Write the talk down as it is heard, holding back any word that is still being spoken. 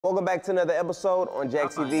Welcome back to another episode on Jack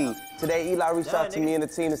TV. Today, Eli reached out to me and the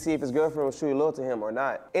team to see if his girlfriend was truly loyal to him or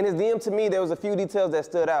not. In his DM to me, there was a few details that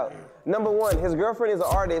stood out. Number one, his girlfriend is an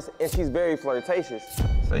artist and she's very flirtatious.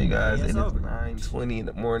 So you guys, it is 9:20 in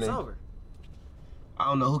the morning. It's over. I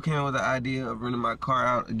don't know who came up with the idea of renting my car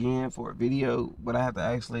out again for a video, but I have to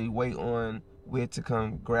actually wait on Wit to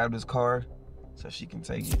come grab this car so she can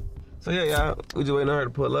take it. So yeah, y'all, we just waiting on her to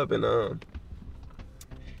pull up and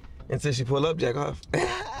until she pull up, jack off.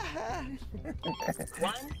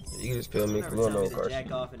 What? You can just film me for going on car. Jack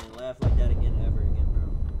off and then laugh like that again, ever again, bro.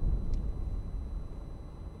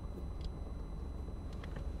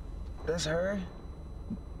 That's her.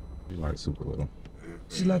 She's like super little.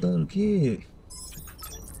 She's like the little kid.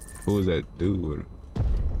 Who was that dude with her?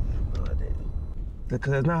 No idea.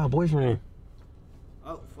 Because that's not her boyfriend.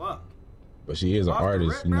 Oh, fuck. But she is an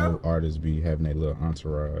artist, you know, artists be having their little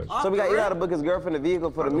entourage. So we got Eli to book his girlfriend a vehicle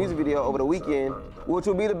for the music video over the weekend, which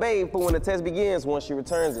will be the babe for when the test begins once she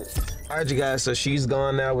returns it. All right, you guys, so she's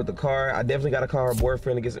gone now with the car. I definitely got to call her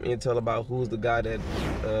boyfriend to get some intel about who's the guy that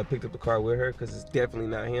picked up the car with her, because it's definitely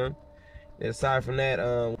not him. And aside from that,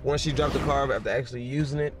 once she dropped the car after actually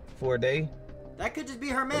using it for a day, that could just be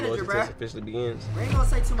her manager, bro. The test officially begins. We ain't gonna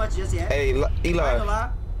say too much just yet. Hey, Eli. I ain't gonna lie.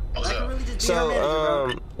 That could really just be her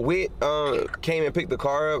manager, bro. Wit came and picked the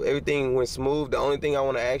car up. Everything went smooth. The only thing I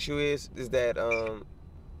want to ask you is that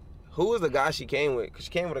who was the guy she came with? Because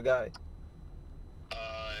she came with a guy. It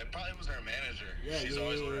probably was her manager. Yeah, She's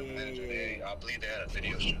always with her manager. I believe they had a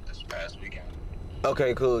video shoot this past weekend.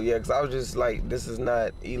 Okay, cool. Yeah, because I was just like, this is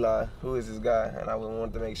not Eli. Who is this guy? And I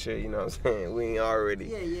wanted to make sure, you know what I'm saying, we ain't already.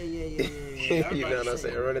 Yeah. You know what I'm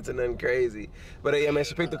saying? Run into nothing crazy. But yeah, man,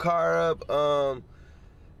 she picked the car up.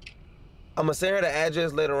 I'm gonna send her the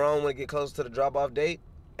address later on when it get closer to the drop-off date,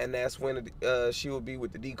 and that's when she will be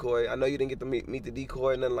with the decoy. I know you didn't get to meet the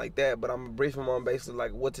decoy, nothing like that, but I'm briefing him on basically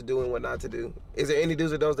like what to do and what not to do. Is there any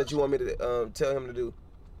do's or don'ts that you want me to tell him to do?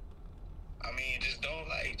 I mean, just don't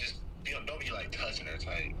don't be like touching her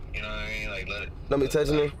tight. You know what I mean? Like let it. Don't be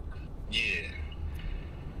touching her? Yeah.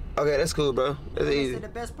 Okay, that's cool, bro. That's easy. The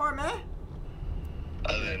best part, man.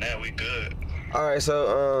 Other than that, we good. All right,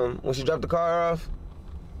 so when she dropped the car off,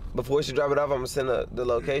 before she drop it off, I'm gonna send her the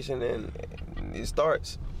location and it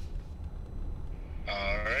starts. All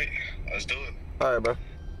right, let's do it. All right, bro.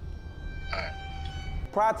 All right.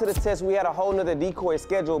 Prior to this test, we had a whole nother decoy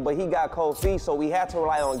scheduled, but he got cold feet, so we had to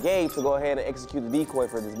rely on Gabe to go ahead and execute the decoy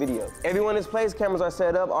for this video. Everyone in this place, cameras are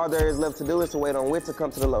set up. All there is left to do is to wait on Wit to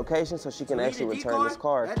come to the location so she can actually return this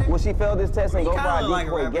car. Will she fail this test and go by a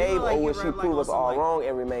decoy Gabe, or will she prove us all wrong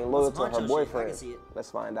and remain loyal to her boyfriend?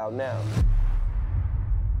 Let's find out now.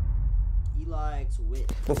 Eli to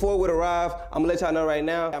Wit. Before Wit arrive, I'm gonna let y'all know right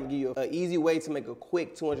now, I'm gonna give you an easy way to make a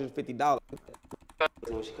quick $250.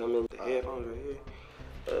 When she come in with the headphones right here,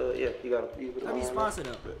 yeah, you gotta put it on. I be sponsored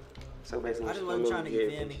up. So basically, I just wasn't trying to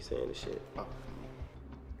get family. She's saying this shit.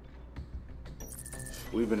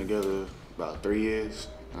 We've been together about 3 years.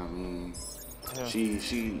 I mean,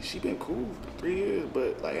 she been cool for 3 years,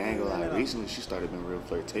 but like I ain't gonna lie, recently she started being real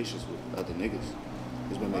flirtatious with other niggas.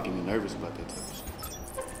 It's been making me nervous about that type of shit.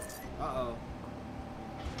 Uh-oh.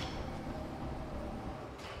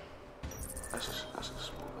 That's a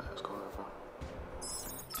smooth ass car,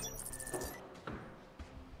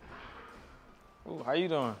 bro. Ooh, how you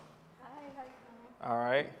doing? Hi, how you doing? All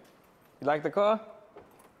right. You like the car?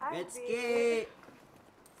 Let's get.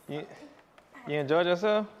 You enjoyed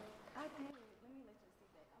yourself? I did. Let me let you see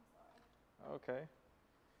that. I'm sorry. Okay.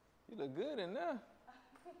 You look good in there.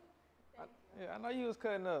 Yeah, I know you was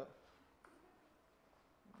cutting up.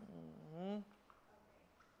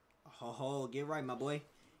 Oh, get right, my boy.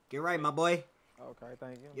 Get right, my boy. Okay,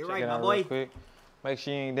 thank you. Get Check right, it my out boy. real quick. Make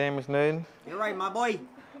sure you ain't damaged nothing. Get right, my boy.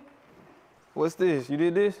 What's this? You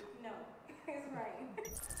did this? No, it's right.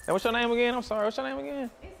 And what's your name again? I'm sorry. What's your name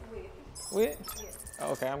again? It's Wit. Wit? Yes.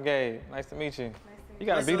 Okay, I'm Gabe. Nice to meet you. Nice to meet You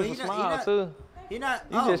got a So beautiful smile too. He not.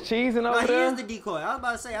 You just cheesing over he there? is the decoy. I was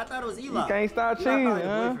about to say. I thought it was Eli. You can't stop Eli probably cheesing, the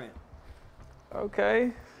huh? boyfriend.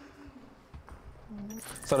 Okay.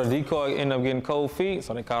 So the decoy ended up getting cold feet,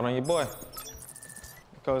 so they called on your boy.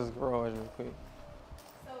 Go to the garage real quick.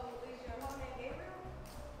 So, is your whole name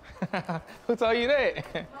Gabriel? Who told you that? My son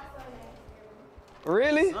name is Gabriel.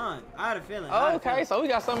 Really? Son, I had a feeling. Oh, okay, so we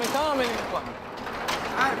got something in common. I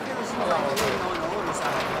had a feeling she was like a little on the older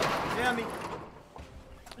side. You feel me?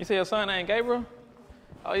 You say your son name Gabriel?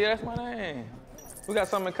 Oh yeah, that's my name. We got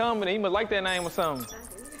something in common. He must like that name or something.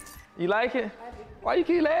 You like it? Why you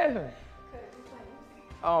keep laughing?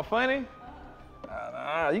 Oh, funny?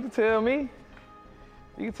 Nah, you can tell me.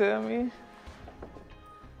 You can tell me.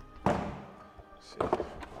 Shit.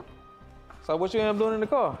 So So what you end up doing in the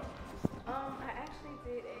car? I actually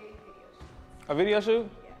did a video shoot. A video shoot?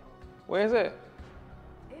 Yeah. Where is it?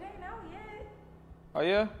 It ain't out yet. Oh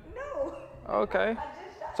yeah? No. Okay. I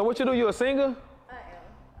just shot. So what you do? You a singer? I am. I'm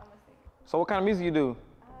a singer. So what kind of music you do?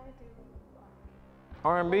 I do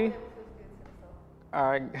R&B? whatever feels good to the soul.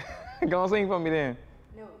 All right, go on sing for me then.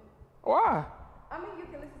 No. Why? I mean, you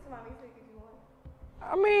can listen to my music if you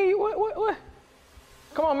want. I mean, what?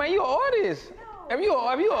 Come on, man, you an artist. No. If you an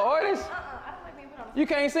artist, I don't like being put on the spot. you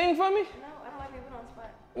can't sing for me? No, I don't like being put on the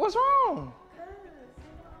spot. What's wrong? Cause,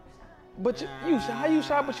 I'm shy. But you shy, you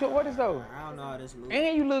shy, but you an artist though. I don't know how this moves.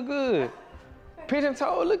 And you look good. Pigeon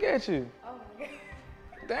toe, look at you. Oh my god.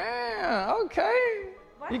 Damn, okay.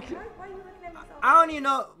 Why You you can- looking at me so I don't even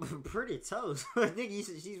know. Pretty toes. I think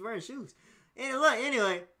she's wearing shoes.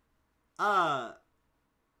 Anyway. I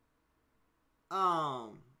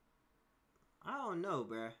don't know,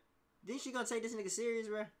 bruh. Think she gonna take this nigga serious,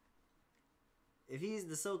 bruh? If he's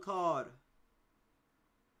the so-called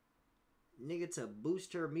nigga to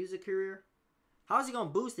boost her music career, how's he gonna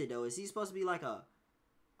boost it though? Is he supposed to be like a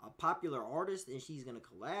popular artist and she's gonna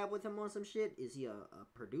collab with him on some shit? Is he a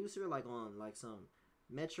producer like on like some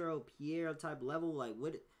Metro Pierre type level? Like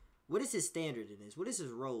what is his standard in this? What is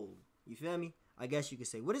his role? You feel me? I guess you could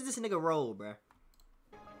say. What is this nigga role, bruh?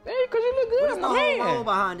 Hey, cause you look What good, is the my whole role man.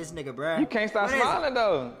 behind this nigga, bruh? You can't stop What is it? smiling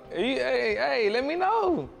though. Hey, let me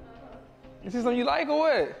know. Is this something you like or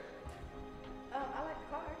what? I like the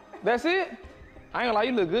car. That's it? I ain't gonna lie,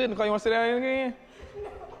 you look good in the car. You wanna sit down again?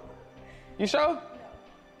 You sure?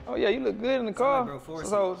 Oh yeah, you look good in the car. like bro forcing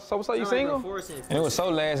So it. you Sound like bro single? forcing it. And it was so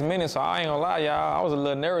last minute, so I ain't gonna lie, y'all. I was a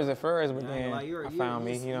little nervous at first, but I ain't then gonna lie, you're- I found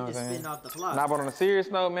me, you're you know what I'm just saying? spitting off the fly. Nah, but on a serious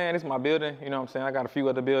note, man, this is my building, you know what I'm saying? I got a few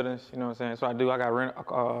other buildings, you know what I'm saying? That's what I do. I got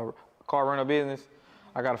a car rental business.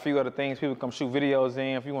 I got a few other things people come shoot videos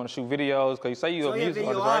in if you want to shoot videos, because you say you're So a you're a music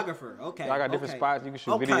artist, right? videographer. Okay. I got different okay. spots you can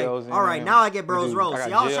shoot Okay. videos in. All right, now I get bros We do- roles. I See,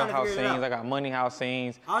 got I was trying to jailhouse figure it scenes, out. I got money house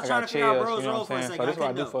scenes, I was I trying got to figure out chills, bros you know role what for a I'm saying? second. So this is what I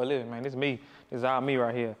I do couldn't for a living, man. This is me. This is all me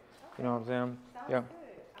right here. You know what I'm saying? Yeah.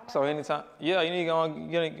 So anytime, yeah, you need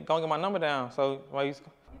to go get my number down. So why you? You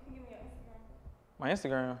can give me your Instagram. My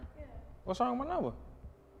Instagram. Yeah. What's wrong with my number?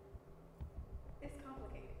 It's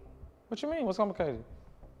complicated. What you mean? What's complicated?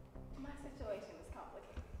 My situation is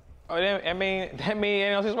complicated. Oh, that mean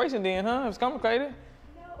ain't no situation then, huh? It's complicated.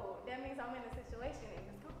 No, that means I'm in a situation and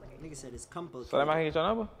it's complicated. Nigga said it's complicated. So that might get your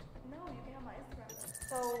number. No, you can have my Instagram.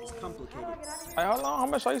 So It's complicated. How do I get out of here? Hey, hold on. I'm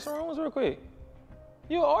gonna show you some rooms real quick.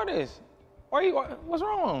 You an artist. What's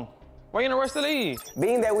wrong? Why you in a rush to leave?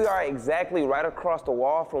 Being that we are exactly right across the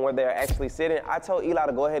wall from where they're actually sitting, I told Eli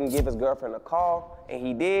to go ahead and give his girlfriend a call, and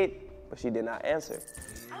he did, but she did not answer.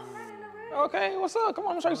 I'm not in a rush. Okay, what's up? Come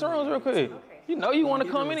on, I'm gonna show you some rooms real quick. You know you want to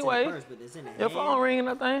come anyway. Your phone ringing,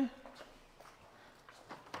 that thing.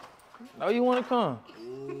 No, you want to come.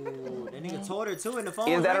 Ooh, that nigga told her too, and the phone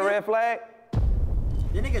Is was that a ringing? red flag?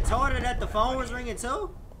 The nigga told her that the phone was ringing too?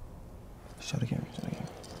 Show the camera, show the camera.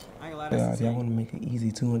 I ain't gonna lie, Yeah, that's y'all insane. want to make it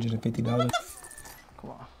easy $250? Come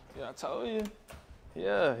on. Yeah, I told you.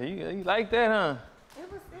 Yeah, you like that, huh?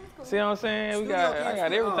 It was cool. See what I'm saying? Studio I got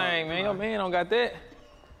can't- everything, oh, man. Your come on. man don't got that.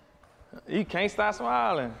 You can't stop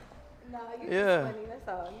smiling. No, you Yeah. just funny, that's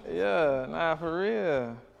all. Yeah, nah, for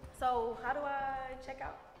real. So how do I check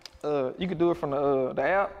out? You could do it from the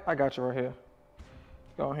app. I got you right here.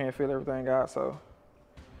 Go ahead and fill everything out. So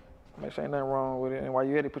make sure ain't nothing wrong with it. And while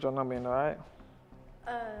you at it, put your number in, all right?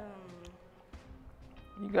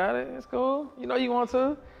 You got it. It's cool. You know you want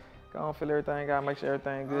to. Go on, fill everything out. Make sure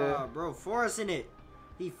everything good. Bro, forcing it.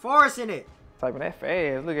 He forcing it. Typing that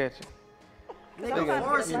fast. Look at you. Nigga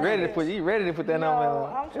forcing You it. ready to put that number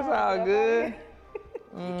in? I'm It's trying to all get good. up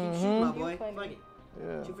Keep shooting, my boy. funny. Fuck it.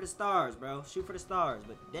 Yeah. Shoot for the stars, bro. Shoot for the stars.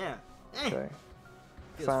 But damn. Okay.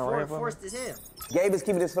 Feels Sign right here for me. forced as hell. Gabe is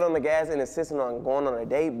keeping his foot on the gas and insisting on going on a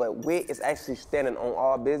date, but Wit is actually standing on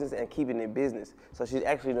all business and keeping it business. So she's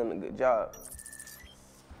actually doing a good job.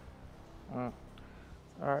 All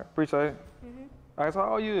right, appreciate it. All right, so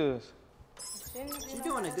how old you is? She's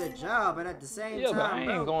doing a good job, but at the same Yeah, time, but I ain't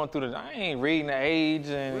bro, going through I ain't reading the age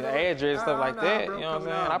and We the don't- address, stuff like nah, that. bro, You know what I'm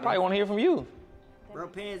coming saying? out, I probably bro. want to hear from you. bro,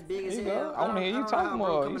 pants big as You hell. go. I want to hear you don't know talk how bro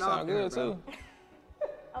more. You coming sound off here, good bro. too.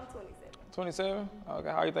 I'm 27. 27? Okay,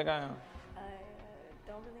 how you think I am? I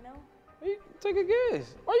don't really know. You take a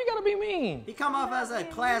guess. Why you gotta be mean? He come off as a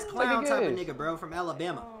class clown type of guess. nigga, bro, from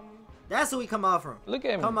Alabama. That's who he come off from. Look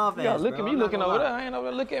at me. Come off you gotta as, look bro. at me. I'm You not looking gonna over lie. there. I ain't over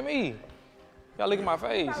there. Look at me. Y'all look at my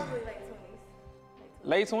face. Probably late 20s.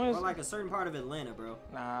 Late twins? Or like a certain part of Atlanta, bro.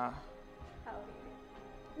 Nah. How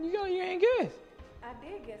old are you? You ain't guess. I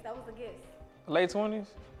did guess. That was a guess. Late 20s?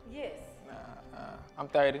 Yes. I'm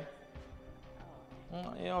 30. You know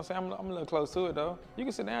what I'm saying? I'm a little close to it though. You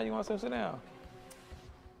can sit down. You want to sit down?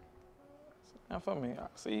 Sit down for me.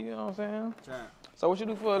 See, you know what I'm saying? Trap. So what you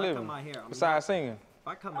do for a living? Besides singing? If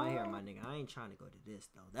I come out here, my nigga, I ain't trying to go to this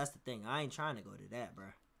though. That's the thing. I ain't trying to go to that, bro.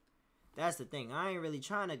 That's the thing. I ain't really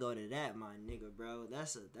trying to go to that, my nigga, bro.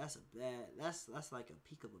 That's like a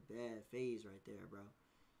peak of a bad phase right there, bro.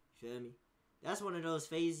 You feel me? That's one of those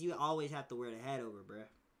phases you always have to wear the hat over, bro.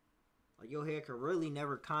 Like, your hair could really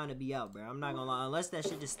never kind of be out, bro. I'm not gonna lie. Unless that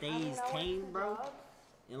shit just stays tame, bro.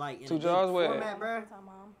 And, like, in 2 a jobs good where? format, bro.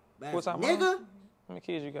 What's up, nigga? How many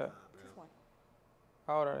kids you got? Just one.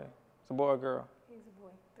 How old are they? It's a boy or girl? He's a boy.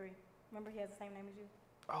 3. Remember, he has the same name as you.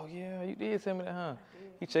 Oh, yeah. You did tell me that, huh?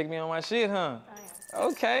 You checked me on my shit, huh? I am.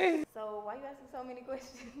 Okay. So why you asking so many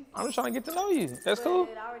questions? I'm just trying to get to know you. That's cool.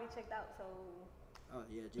 But I already checked out, so. Oh,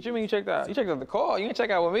 yeah. What you mean you checked out? You checked out the call. You didn't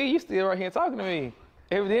check out with me. You still right here talking to me.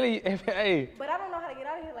 Evidently, hey. But I don't know how to get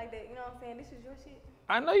out of here like that. You know what I'm saying? This is your shit.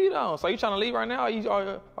 I know you don't. So you trying to leave right now?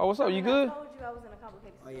 Or what's up? You good? I told you I was in a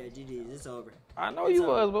complicated Oh, yeah, GG's. It's over. I know It's you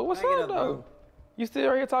over. was, but what's Back it up, up, though? bro. You still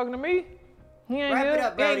right here talking to me? He ain't Wrap here. it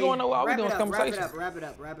up, He ain't Birdie. going nowhere. We Wrap doing it up, conversation. Wrap it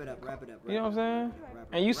up. You know what I'm saying? Wrap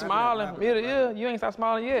it And you up, smiling wrap it ear up, to wrap it ear. up. You ain't stop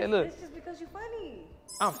smiling yet. Look, It's just because you're funny.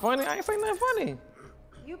 I'm funny. I ain't saying nothing funny.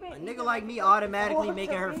 You been A nigga like me automatically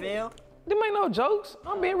making her fail. Them ain't no jokes.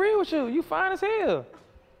 I'm being real with you. You fine as hell.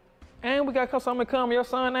 And we got something come. Your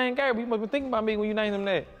son ain't Gabriel. You must be thinking about me when you named him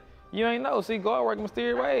that. You ain't know. See, God work in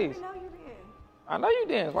mysterious ways. I know you been. I know you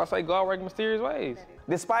didn't. That's why I say God work in mysterious ways.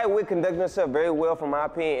 Despite Wick conducting herself very well, from my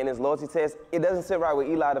opinion, in his loyalty test, it doesn't sit right with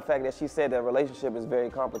Eli the fact that she said the relationship is very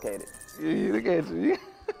complicated. Yeah, look at you.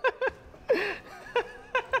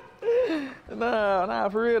 Nah,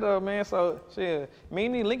 for real though, man. So, shit, me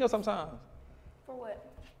and me link up sometimes. For what?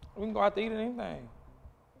 We can go out to eat or anything.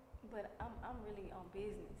 But I'm really on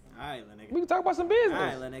business. All right, little nigga. We can talk about some business. All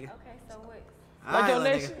right, little nigga. Okay, so what? Like your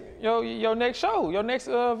next, your next show, your next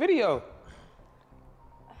video.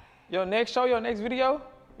 Your next show, your next video.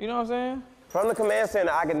 You know what I'm saying? From the command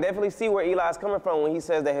center, I can definitely see where Eli's coming from when he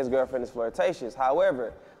says that his girlfriend is flirtatious.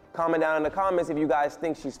 However, comment down in the comments if you guys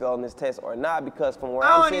think she's failing this test or not, because from where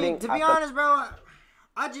I'm sitting, to be honest, bro,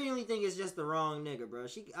 I genuinely think it's just the wrong nigga, bro.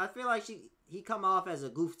 I feel like he come off as a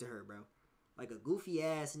goof to her, bro. Like a goofy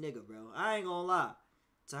ass nigga, bro. I ain't gonna lie.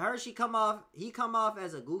 To her, he come off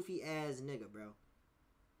as a goofy ass nigga, bro.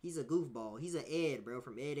 He's a goofball. He's an Ed, bro,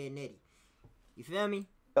 from Ed, Edd n Eddy. You feel me?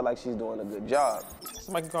 feel like she's doing a good job.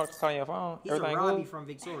 Somebody can call your phone. He's Everything a Robbie good? from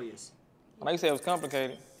Victorious. Like you said, it was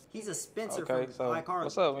complicated. He's a Spencer Okay, from so Black Harley.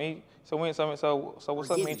 what's up? So what's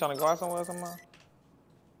up? Me trying to go out somewhere or something? I just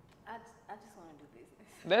want to do business.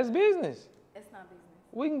 That's business. It's not business.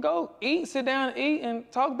 We can go eat, sit down, and eat, and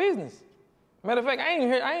talk business. Matter of fact, I ain't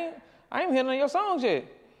heard none of your songs yet.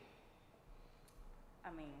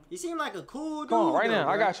 I mean, You seem like a cool dude. Come on, right though, now.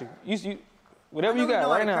 bro. I got you. You whatever I know you got you know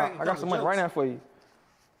how right to now. crack a I got couple some money right jokes. now for you.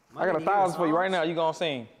 I got Money to hear 1,000 for you right songs? now. You gonna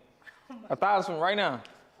sing 1,000 right now.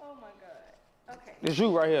 oh my God. Okay. It's you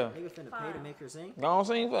right here. Nigga finna pay to make her sing? Go on,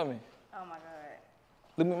 sing for me. Oh my God.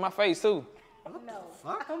 Look me in my face too. No.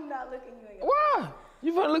 fuck? I'm not looking you in your Why?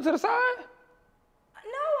 You finna look to the side? No,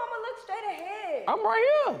 I'm gonna look straight ahead. I'm right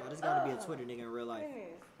here. Oh, this gotta be a Twitter nigga in real life.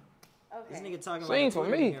 Goodness. Okay. This nigga talking Sing like a for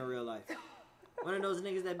Twitter me. nigga in real life. One of those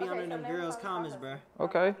niggas that be Okay, under so them never girls' mind, comments, promise. bruh.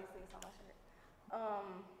 Okay. Obviously, it's on my shirt.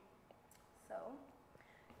 So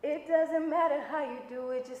it doesn't matter how you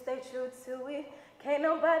do it, just stay true to it. Can't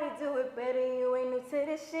nobody do it better. You ain't new to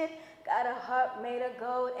this shit. Got a heart made of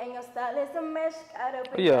gold, and your style is a mesh. Gotta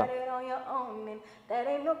put it on your own, and that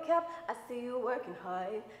ain't no cap. I see you working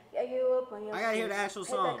hard. Yeah, you up on your I gotta hear shit. the actual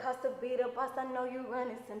Hit song. that cost to beat a boss. I know you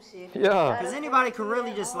running some shit. Yeah. Cause anybody could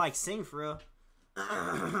really just like sing for real.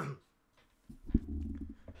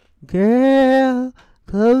 Girl,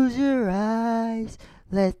 close your eyes.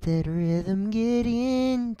 Let that rhythm get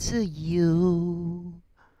into you.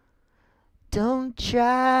 Don't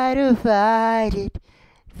try to fight it.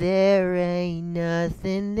 There ain't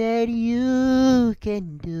nothing that you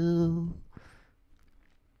can do.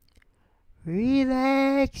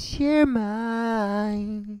 Relax your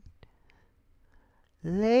mind.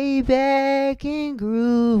 Lay back and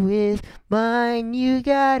groove with mine. You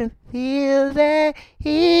gotta feel that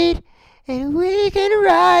heat, and we can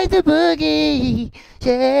ride the boogie.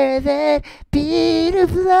 Share that beat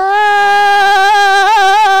of love.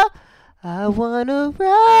 I wanna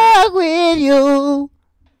rock with you. You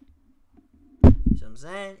know what I'm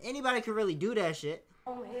saying? Anybody could really do that shit.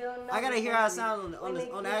 I gotta hear how it sounds on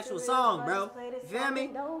the actual song, bro. You feel me?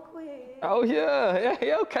 Oh yeah,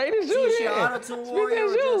 okay, this you See, she then. auto-tune Speak warrior that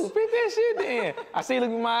or you, just- speak that shit then. I see, look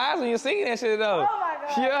in my eyes when you're singing that shit though. Oh my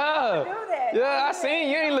Yeah. Do that. Yeah, I seen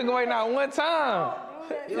you ain't looking away now one time.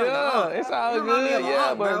 Yeah, it's all good.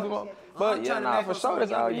 Yeah, but yeah, nah, for sure,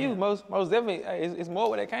 that's all you. Most definitely, it's more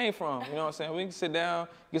where that came from. You know what I'm saying? We can sit down,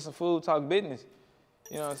 get some food, talk business.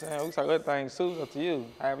 You know what I'm saying? We can talk other things too. It's up to you.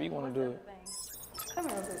 However you want to do it. Come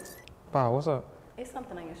here real quick. Wow, what's up? It's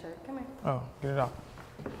something on your shirt. Come here. Oh, get it off.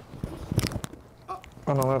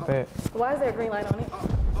 Oh no, not that. Why is there a green light on it?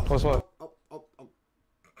 What's what?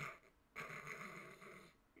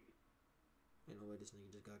 Ain't no way this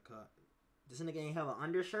nigga just got caught. This nigga ain't have an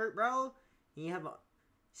undershirt, bro. He ain't have a.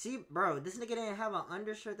 See, bro, this nigga didn't have an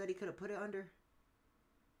undershirt that he could have put it under.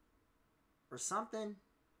 Or something.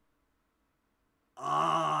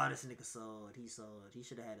 Oh, this nigga sold. He sold. He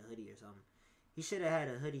should have had a hoodie or something. He should have had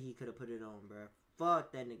a hoodie he could have put it on, bro.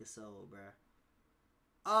 Fuck, that nigga sold, bro.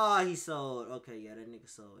 Oh, he sold. Okay, yeah, that nigga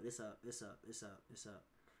sold. It's up, it's up, it's up, it's up.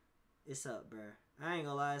 It's up, bro. I ain't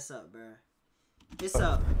gonna lie, it's up, bro. It's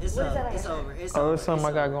up, it's up, it's over, it's over. Oh, it's something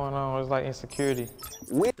I got going on. It's like insecurity.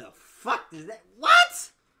 What the fuck is that?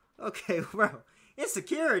 What? Okay, bro.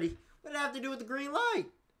 Insecurity? What did that have to do with the green light?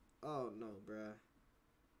 Oh, no, bro.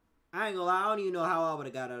 I ain't gonna lie, I don't even know how I would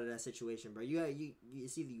have got out of that situation, bro.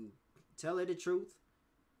 It's either you tell her the truth,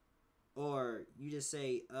 or you just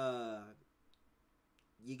say,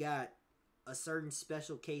 you got a certain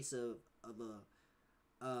special case of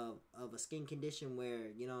a skin condition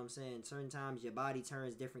where, you know what I'm saying, certain times your body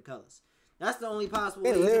turns different colors. That's the only possible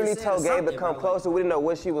way. It literally told Gabe to come closer. We didn't know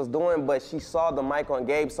what she was doing, but she saw the mic on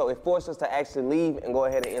Gabe, so it forced us to actually leave and go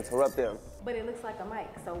ahead and interrupt them. But it looks like a mic,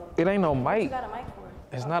 so. It ain't no What you mic. got a mic for?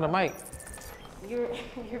 It's not a mic. You're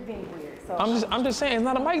being weird. So I'm just saying it's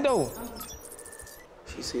not a mic though.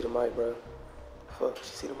 She see the mic, bro. Fuck, she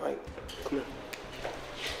see the mic. Come here.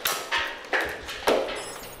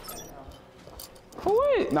 For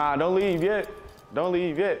what? Nah, don't leave yet. Don't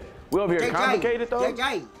leave yet. We over here complicated though.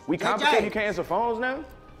 We complicated. You can't answer phones now.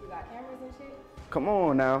 You got cameras and shit? Come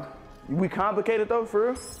on now. We complicated though, for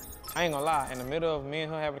real. I ain't gonna lie, in the middle of me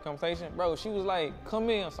and her having a conversation, bro, she was like, come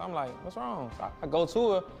in. So I'm like, what's wrong? So I go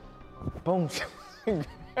to her, boom,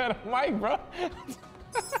 had a mic, bro.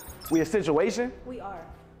 We a situation? We are.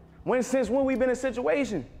 Since when we been in a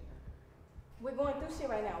situation? We're going through shit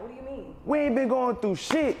right now. What do you mean? We ain't been going through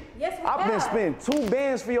shit. Yes, we I've been spending 2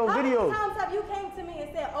 bands for your videos. How many times have you came to me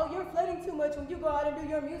and said, oh, you're flirting too much when you go out and do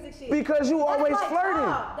your music shit? Because you always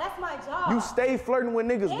flirting. That's my job. You stay flirting with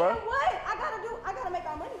niggas, bro. And what? I gotta make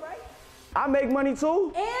our money, right? I make money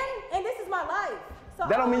too. And this is my life. So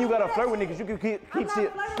that don't mean you gotta flirt with niggas. You can keep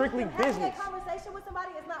shit strictly business. Having a conversation with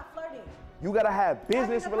somebody is not flirting. You gotta have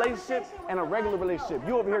business relationship and a regular relationship.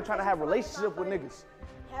 You over here trying to have relationship with niggas.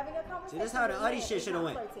 Having a conversation. See, this is how the Uddy shit should have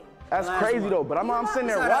went. That's crazy though, but I'm sitting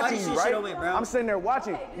there watching you, right? I'm sitting there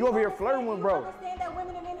watching. You over here flirting with bro. You understand that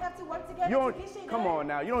women and men have to work together You don't, to get shit come done? on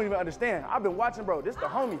now, you don't even understand. I've been watching bro, this the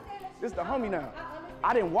homie. This the homie now.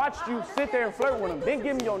 I didn't watch you sit there and flirt with him. Then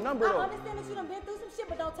give me your number though. I understand that you done been through some shit,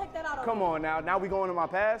 but don't take that out on Come me. on now, we going to my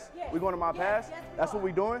past? Yes. We going to my past? Yes, That's what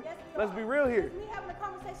we doing? Yes, Let's be real here. Me having a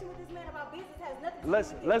conversation with this man about business has nothing to do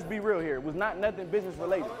with Let's be real here. It was not nothing business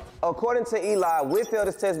related. According to Eli, Whit failed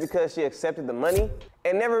this test because she accepted the money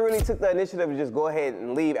and never really took the initiative to just go ahead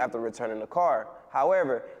and leave after returning the car.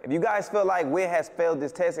 However, if you guys feel like Whit has failed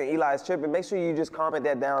this test and Eli is tripping, make sure you just comment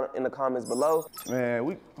that down in the comments below.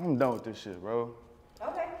 Man, I'm done with this shit, bro.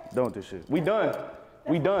 Okay. Done with this shit. We done.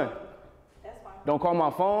 We done. That's fine. Don't call my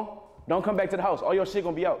phone. Don't come back to the house. All your shit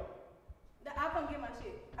gonna be out. I'll come get my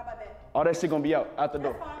shit. How about that? All that shit gonna be out the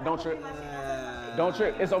door. Don't trip. Don't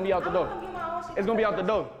trip. It's gonna be out the door. It's gonna be out the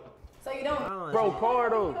door. So you don't? Bro, car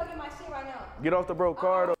though. Go get my shit right now. Get off the bro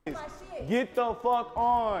car though. Get the fuck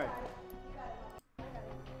on.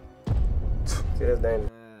 See, that's dangerous.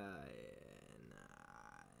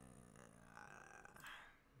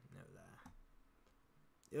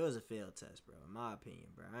 It was a failed test, bro. In my opinion,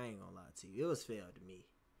 bro. I ain't gonna lie to you. It was failed to me.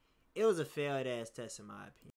 It was a failed ass test in my opinion.